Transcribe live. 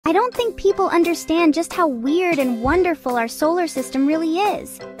I don't think people understand just how weird and wonderful our solar system really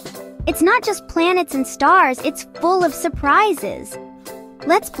is. It's not just planets and stars, it's full of surprises.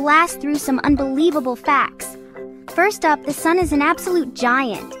 Let's blast through some unbelievable facts. First up, the sun is an absolute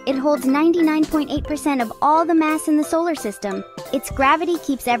giant. It holds 99.8% of all the mass in the solar system. Its gravity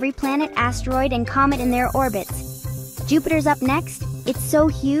keeps every planet, asteroid, and comet in their orbits. Jupiter's up next. It's so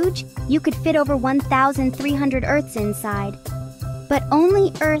huge, you could fit over 1,300 Earths inside. But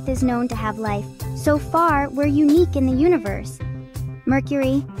only Earth is known to have life. So far, we're unique in the universe.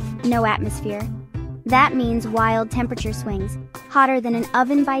 Mercury, no atmosphere. That means wild temperature swings. Hotter than an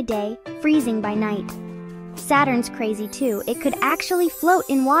oven by day, freezing by night. Saturn's crazy too. It could actually float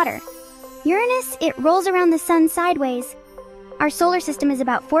in water. Uranus, it rolls around the sun sideways. Our solar system is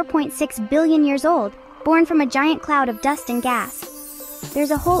about 4.6 billion years old, born from a giant cloud of dust and gas.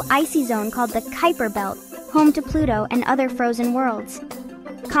 There's a whole icy zone called the Kuiper Belt, home to Pluto and other frozen worlds.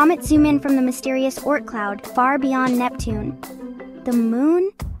 Comets zoom in from the mysterious Oort cloud, far beyond Neptune. The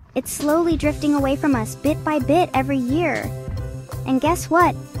moon? It's slowly drifting away from us bit by bit every year. And guess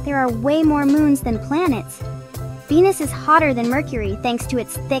what? There are way more moons than planets. Venus is hotter than Mercury thanks to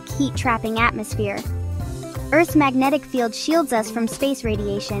its thick heat-trapping atmosphere. Earth's magnetic field shields us from space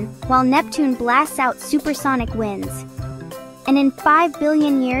radiation, while Neptune blasts out supersonic winds. And in 5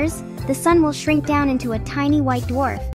 billion years, the sun will shrink down into a tiny white dwarf.